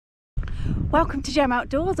Welcome to Gem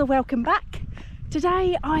Outdoors, or welcome back.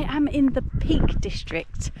 Today I am in the Peak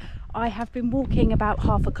District. I have been walking about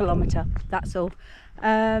half a kilometre, that's all.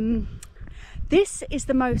 This is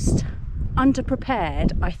the most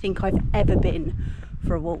underprepared I think I've ever been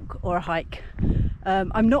for a walk or a hike.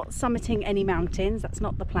 I'm not summiting any mountains, that's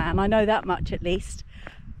not the plan, I know that much at least.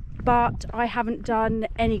 But I haven't done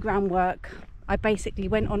any groundwork. I basically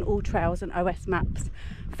went on all trails and OS maps,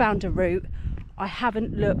 found a route. I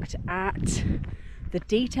haven't looked at the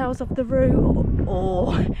details of the route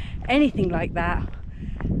or anything like that.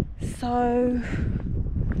 So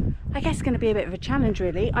I guess it's going to be a bit of a challenge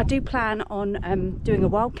really. I do plan on doing a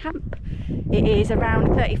wild camp. It is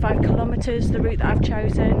around 35 kilometres, the route that I've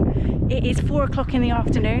chosen. It is 4 o'clock in the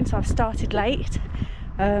afternoon, so I've started late,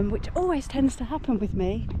 which always tends to happen with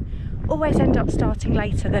me. Always end up starting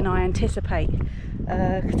later than I anticipate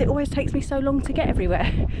because it always takes me so long to get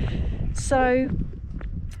everywhere. So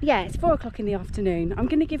yeah, it's 4 o'clock in the afternoon. I'm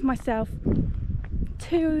going to give myself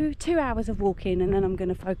two hours of walking, and then I'm going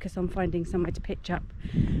to focus on finding somewhere to pitch up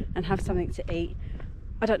and have something to eat.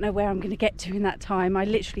 I don't know where I'm going to get to in that time. I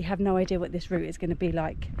literally have no idea what this route is going to be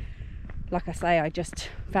like. Like I say, I just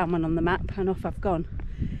found one on the map and off I've gone.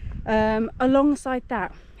 Alongside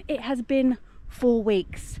that, it has been 4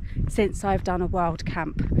 weeks since I've done a wild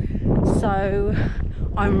camp, so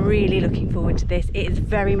I'm really looking forward to this. It is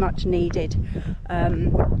very much needed.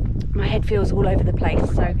 My head feels all over the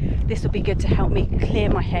place, so this will be good to help me clear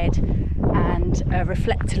my head and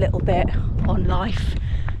reflect a little bit on life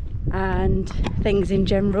and things in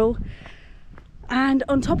general. And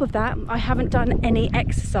on top of that, I haven't done any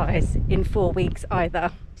exercise in 4 weeks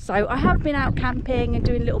either. So I have been out camping and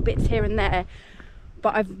doing little bits here and there,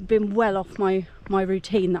 but I've been well off my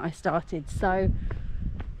routine that I started. So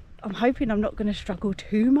I'm hoping I'm not going to struggle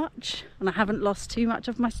too much and I haven't lost too much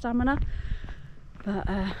of my stamina, but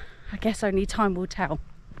I guess only time will tell.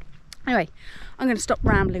 Anyway, I'm going to stop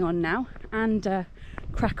rambling on now and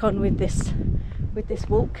crack on with this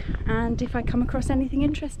walk, and if I come across anything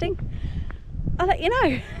interesting, I'll let you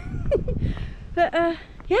know. But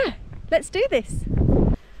yeah, let's do this.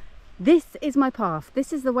 This is my path.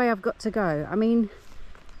 This is the way I've got to go. I mean,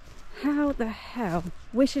 how the hell?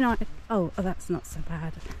 Wishing I... Oh, that's not so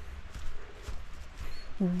bad.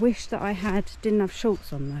 Wish that I didn't have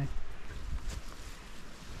shorts on though.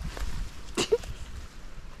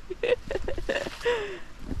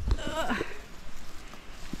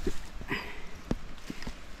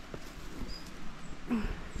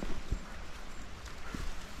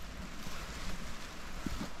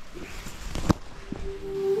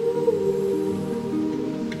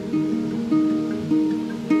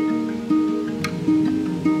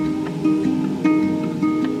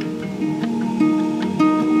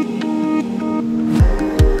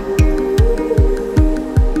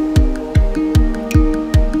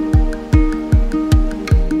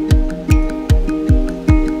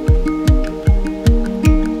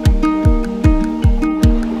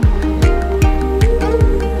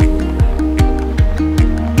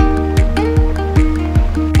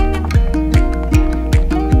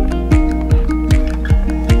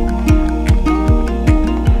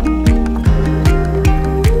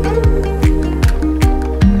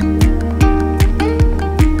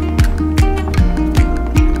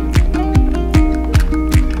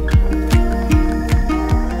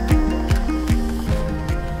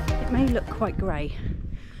 Quite grey,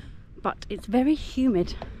 but it's very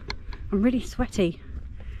humid. I'm really sweaty.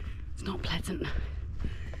 It's not pleasant.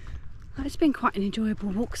 It's been quite an enjoyable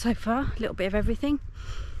walk so far. A little bit of everything.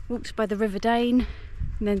 Walked by the River Dane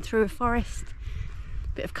and then through a forest,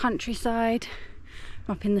 a bit of countryside.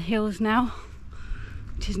 I'm up in the hills now,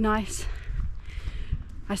 which is nice.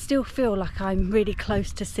 I still feel like I'm really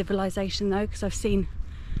close to civilization though, because I've seen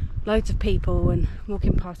loads of people and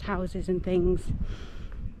walking past houses and things.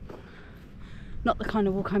 Not the kind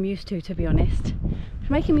of walk I'm used to be honest. It's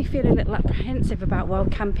making me feel a little apprehensive about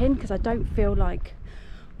wild camping because I don't feel like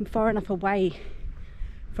I'm far enough away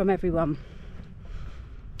from everyone.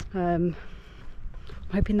 I'm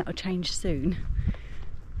hoping that'll change soon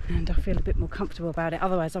and I'll feel a bit more comfortable about it.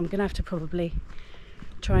 Otherwise I'm gonna have to probably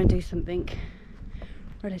try and do something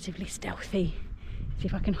relatively stealthy, see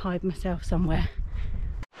if I can hide myself somewhere.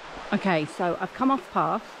 Okay, so I've come off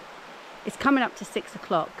path. It's coming up to 6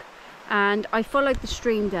 o'clock. And I followed the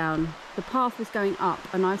stream down. The path was going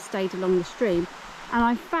up and I stayed along the stream, and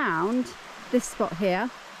I found this spot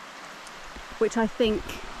here, which I think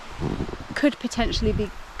could potentially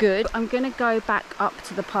be good. I'm going to go back up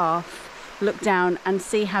to the path, look down and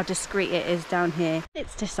see how discreet it is down here.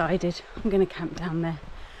 It's decided I'm going to camp down there.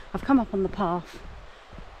 I've come up on the path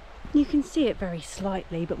You can see it very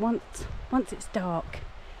slightly, but once it's dark,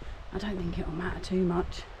 I don't think it'll matter too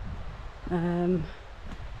much.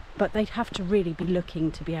 But they'd have to really be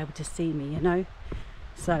looking to be able to see me, you know.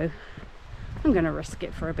 So I'm going to risk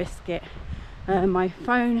it for a biscuit. My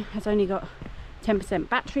phone has only got 10%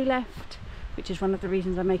 battery left, which is one of the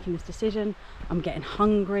reasons I'm making this decision. I'm getting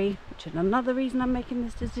hungry, which is another reason I'm making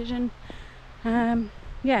this decision.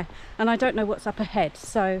 Yeah, and I don't know what's up ahead,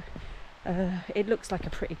 so it looks like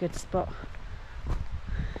a pretty good spot.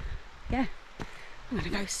 Yeah, I'm gonna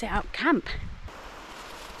go set up camp.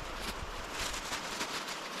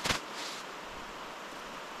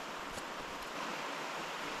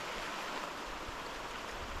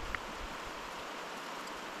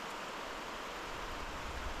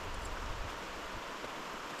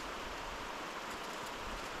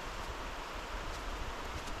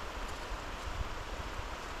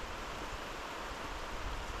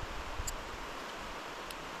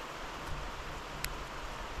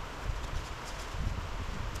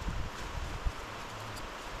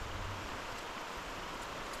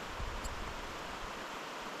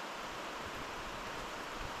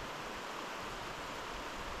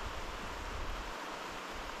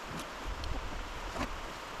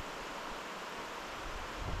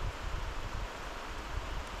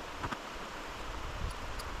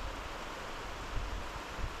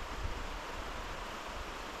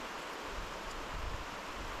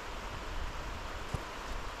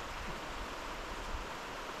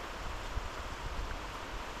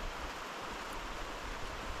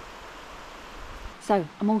 So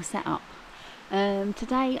I'm all set up.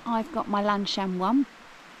 Today I've got my Lanshan one.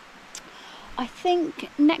 I think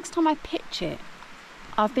next time I pitch it,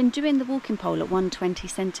 I've been doing the walking pole at 120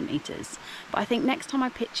 centimetres, but I think next time I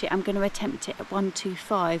pitch it I'm going to attempt it at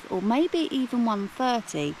 125 or maybe even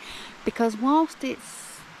 130, because whilst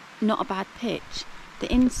it's not a bad pitch, the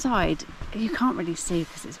inside you can't really see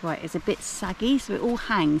because it's white, it's a bit saggy, so it all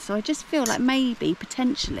hangs. So I just feel like maybe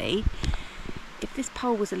potentially if this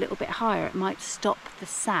pole was a little bit higher it might stop the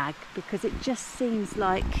sag, because it just seems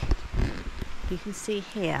like you can see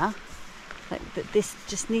here that this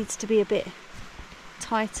just needs to be a bit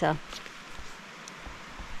tighter.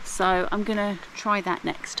 So I'm gonna try that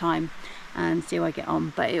next time and see how I get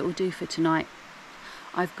on, but it will do for tonight.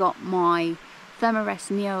 I've got my Thermarest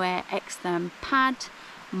Neo Air X-Therm pad,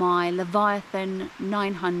 my Leviathan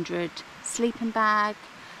 900 sleeping bag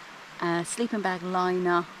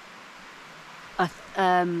liner,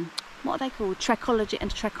 what are they called, Trekology,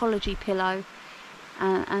 and Trekology pillow,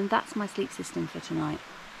 and that's my sleep system for tonight.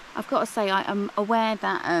 I've got to say I am aware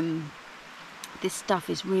that this stuff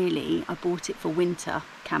is really, I bought it for winter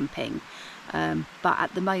camping, but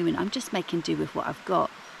at the moment I'm just making do with what I've got.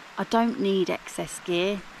 I don't need excess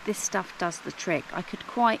gear. This stuff does the trick. I could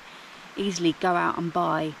quite easily go out and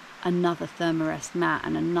buy another Thermarest mat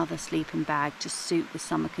and another sleeping bag to suit the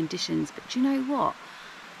summer conditions, but do you know what?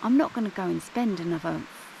 I'm not going to go and spend another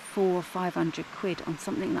 400 or 500 quid on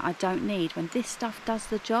something that I don't need when this stuff does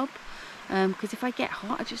the job, because if I get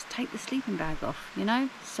hot I just take the sleeping bag off, you know.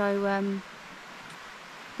 So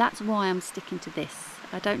that's why I'm sticking to this.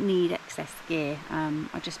 I don't need excess gear.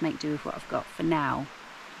 I just make do with what I've got for now.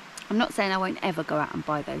 I'm not saying I won't ever go out and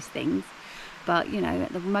buy those things, but you know,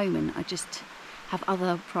 at the moment I just have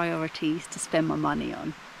other priorities to spend my money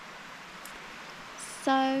on.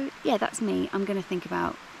 So yeah, that's me. I'm going to think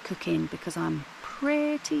about cooking because I'm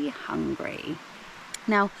pretty hungry.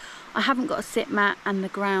 Now I haven't got a sit mat and the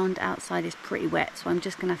ground outside is pretty wet, so I'm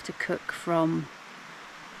just going to have to cook from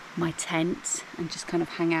my tent and just kind of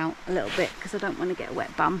hang out a little bit because I don't want to get a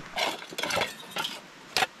wet bum.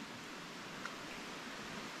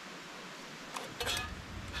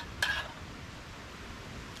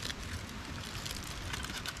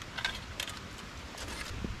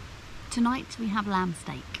 Tonight we have lamb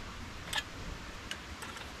steak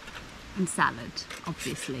and salad,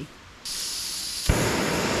 obviously.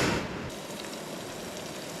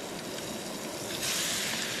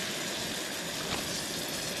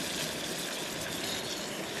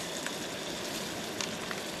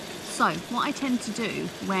 So what I tend to do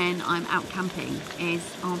when I'm out camping is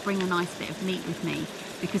I'll bring a nice bit of meat with me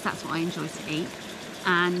because that's what I enjoy to eat.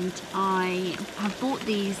 And I have bought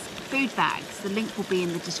these food bags. The link will be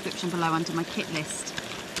in the description below under my kit list.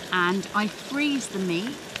 And I freeze the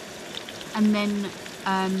meat, and then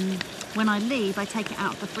when I leave I take it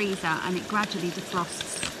out of the freezer and it gradually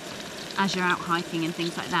defrosts as you're out hiking and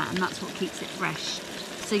things like that, and that's what keeps it fresh.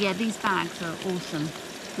 So yeah, these bags are awesome.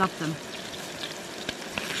 Love them.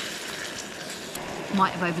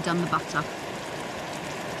 Might have overdone the butter.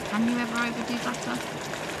 Can you ever overdo butter?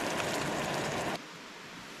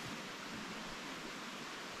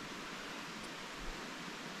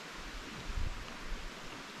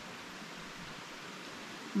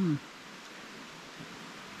 I've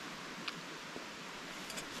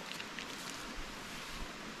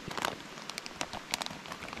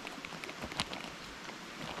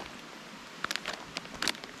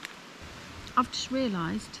just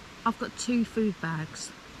realised I've got 2 food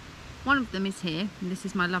bags. One of them is here, and this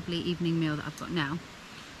is my lovely evening meal that I've got now.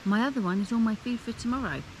 My other one is all my food for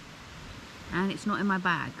tomorrow, and it's not in my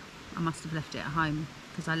bag. I must have left it at home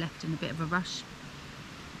because I left in a bit of a rush.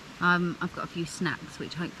 I've got a few snacks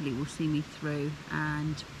which hopefully will see me through,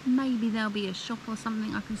 and maybe there'll be a shop or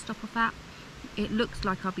something I can stop off at. It looks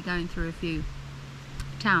like I'll be going through a few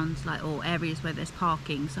towns, like, or areas where there's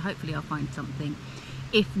parking, so hopefully I'll find something.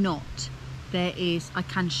 If not, I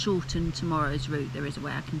can shorten tomorrow's route. There is a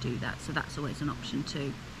way I can do that, so that's always an option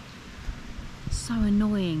too. So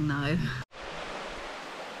annoying though.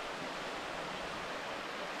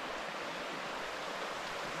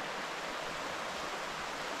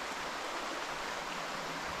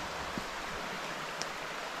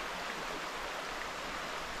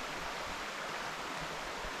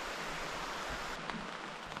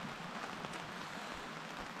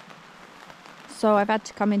 So I've had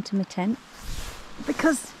to come into my tent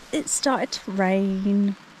because it started to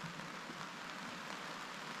rain.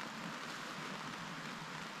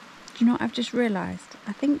 Do you know what I've just realised?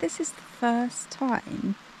 I think this is the first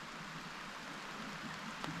time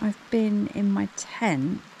I've been in my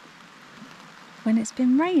tent when it's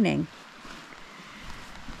been raining.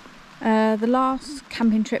 The last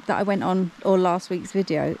camping trip that I went on, or last week's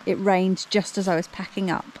video, it rained just as I was packing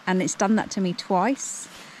up, and it's done that to me twice.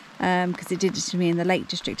 Because it did it to me in the Lake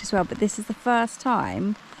District as well, but this is the first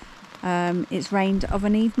time it's rained of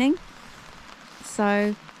an evening,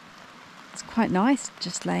 so it's quite nice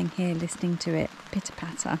just laying here listening to it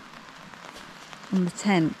pitter-patter on the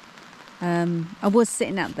tent. I was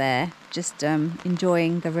sitting out there just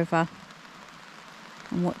enjoying the river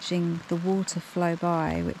and watching the water flow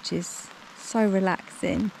by, which is so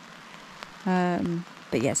relaxing,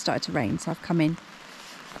 but yeah, it started to rain, so I've come in.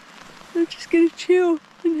 I'm just going to chill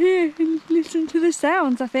in here and listen to the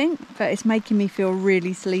sounds, I think. But it's making me feel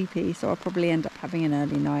really sleepy, so I'll probably end up having an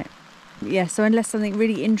early night. But yeah, so unless something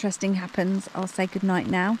really interesting happens, I'll say goodnight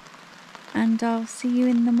now. And I'll see you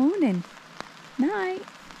in the morning. Night.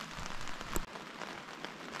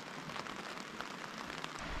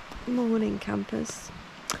 Morning, campers.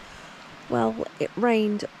 Well, it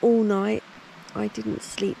rained all night. I didn't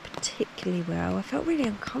sleep particularly well. I felt really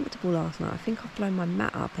uncomfortable last night. I think I've blown my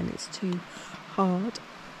mat up and it's too hard.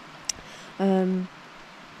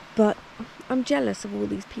 But I'm jealous of all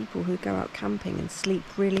these people who go out camping and sleep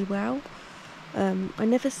really well. I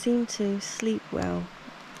never seem to sleep well.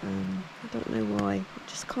 I don't know why. I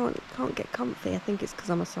just can't get comfy. I think it's because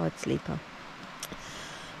I'm a side sleeper.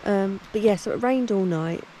 But yeah, so it rained all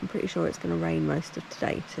night. I'm pretty sure it's going to rain most of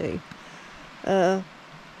today too. But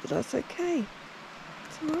that's okay.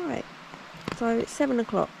 It's alright. So it's 7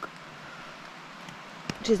 o'clock,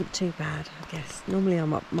 which isn't too bad, I guess. Normally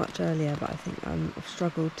I'm up much earlier, but I think I've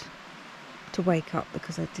struggled to wake up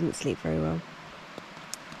because I didn't sleep very well.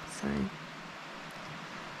 So I'm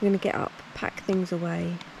going to get up, pack things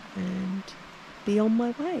away and be on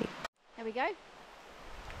my way. There we go.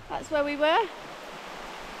 That's where we were.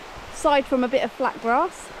 Aside from a bit of flat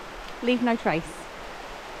grass, leave no trace.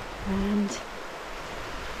 And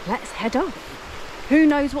let's head off. Who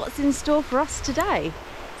knows what's in store for us today?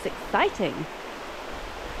 It's exciting.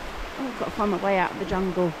 Oh, I've got to find my way out of the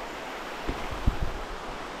jungle.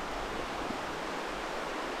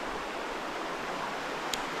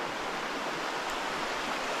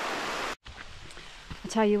 I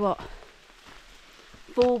tell you what,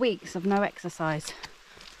 4 weeks of no exercise,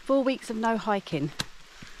 4 weeks of no hiking.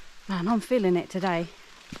 Man, I'm feeling it today.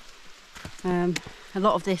 A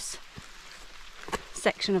lot of this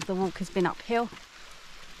section of the walk has been uphill.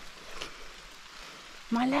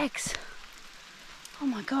 My legs, oh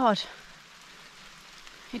my god,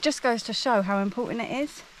 it just goes to show how important it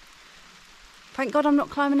is. Thank god I'm not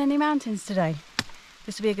climbing any mountains today.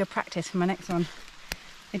 This will be a good practice for my next one.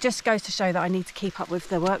 It just goes to show that I need to keep up with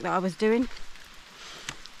the work that I was doing.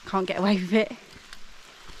 Can't get away with it.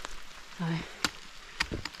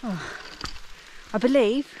 So, I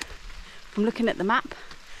believe, from looking at the map,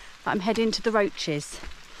 that I'm heading to the Roaches.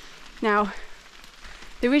 Now,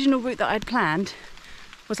 the original route that I'd planned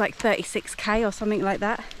was like 36k or something like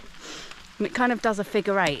that, and it kind of does a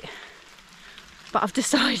figure 8, but I've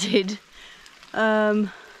decided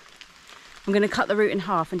I'm going to cut the route in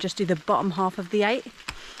half and just do the bottom half of the 8,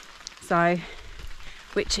 so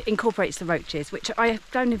which incorporates the Roaches, which I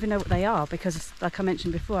don't even know what they are because, like I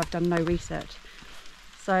mentioned before, I've done no research.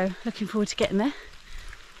 So looking forward to getting there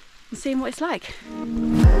and seeing what it's like.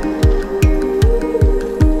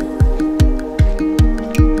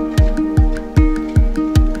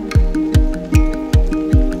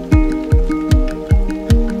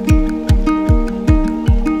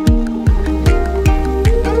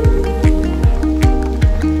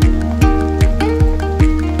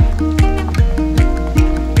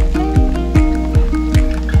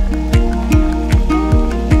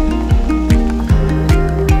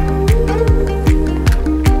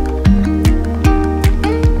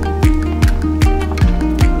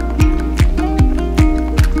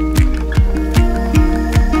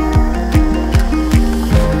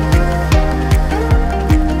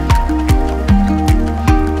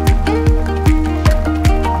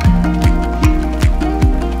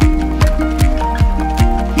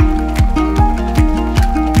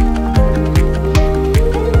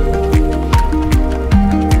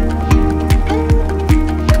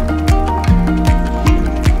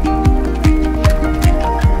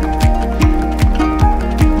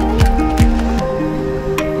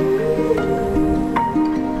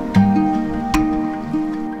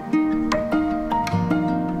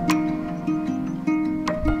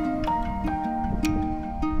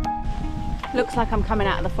 Looks like I'm coming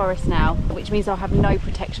out of the forest now, which means I'll have no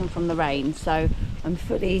protection from the rain, so I'm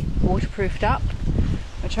fully waterproofed up.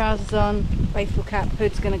 My trousers on, baseball cap,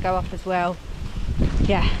 hood's going to go up as well.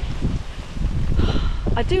 Yeah,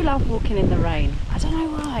 I do love walking in the rain. I don't know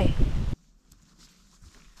why.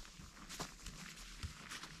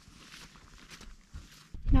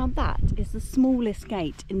 Now that is the smallest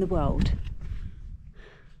gate in the world.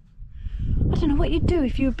 I don't know what you'd do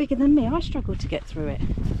if you were bigger than me. I struggled to get through it.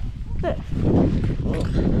 Look.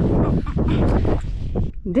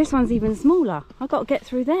 This one's even smaller. I've got to get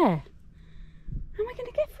through there. How am I going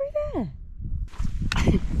to get through there?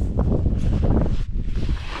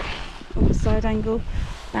 Oh, side angle,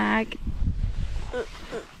 bag.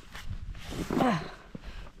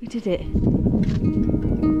 We did it.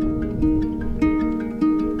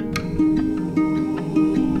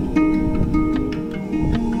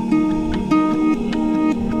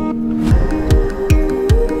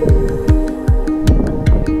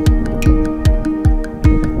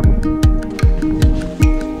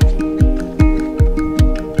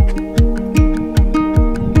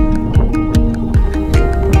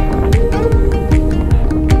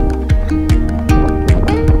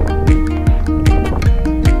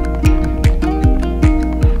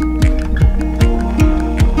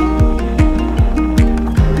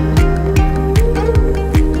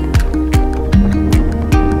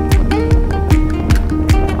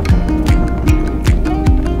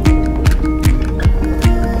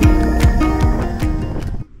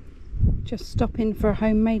 Just stopping for a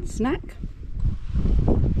homemade snack.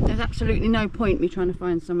 There's absolutely no point me trying to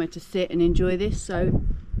find somewhere to sit and enjoy this, so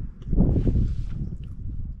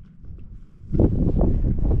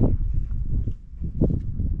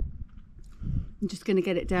I'm just going to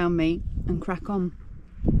get it down me and crack on.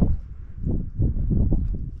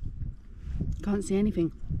 Can't see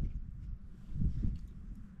anything.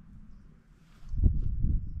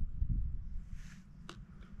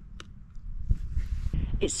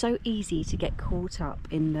 It's so easy to get caught up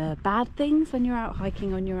in the bad things when you're out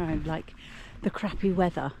hiking on your own, like the crappy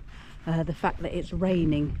weather, the fact that it's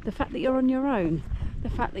raining, the fact that you're on your own,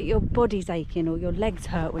 the fact that your body's aching or your legs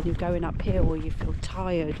hurt when you're going uphill, or you feel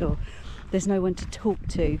tired, or there's no one to talk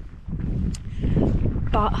to.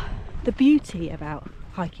 But the beauty about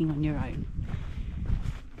hiking on your own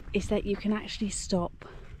is that you can actually stop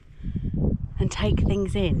and take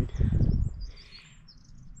things in.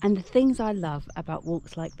 And the things I love about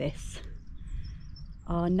walks like this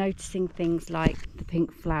are noticing things like the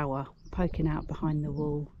pink flower poking out behind the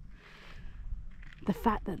wall, the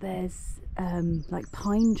fact that there's like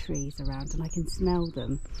pine trees around and I can smell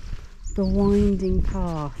them, the winding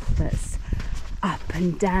path that's up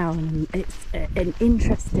and down, and it's an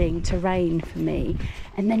interesting terrain for me.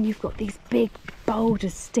 And then you've got these big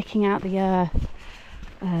boulders sticking out the earth,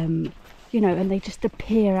 you know, and they just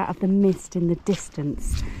appear out of the mist in the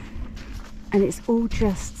distance, and it's all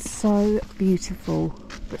just so beautiful.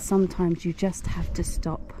 But sometimes you just have to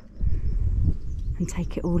stop and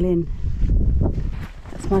take it all in.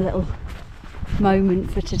 That's my little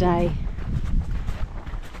moment for today.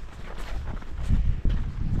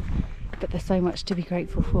 But there's so much to be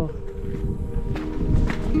grateful for.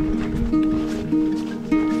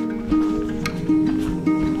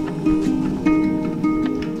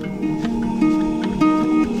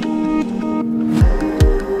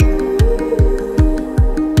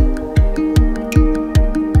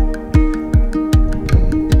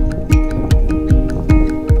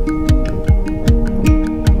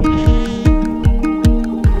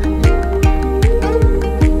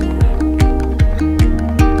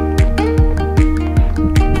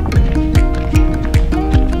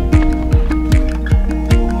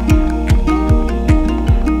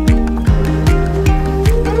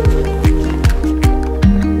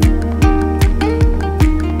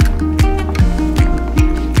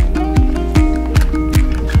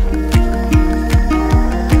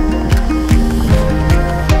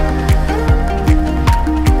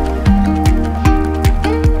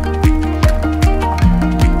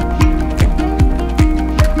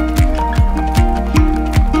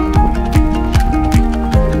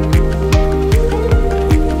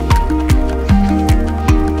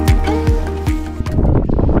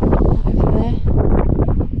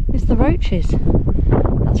 Roaches.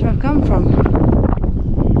 That's where I've come from.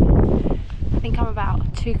 I think I'm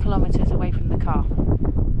about 2 kilometres away from the car,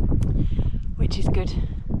 which is good.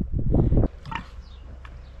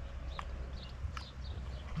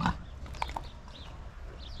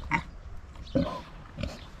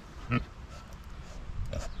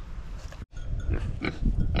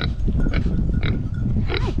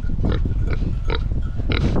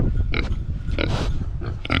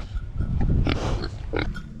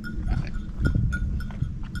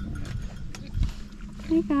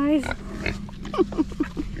 Hey guys.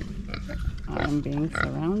 I'm being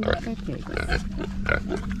surrounded by pigs.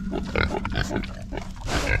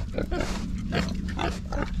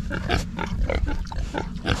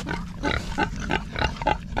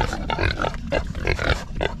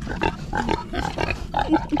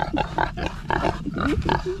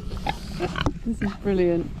 This is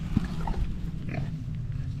brilliant.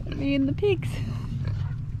 Me and the pigs.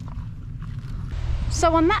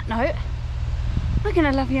 So on that note, we're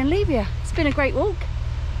going to love you and leave you. It's been a great walk.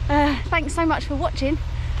 Thanks so much for watching,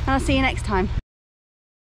 and I'll see you next time.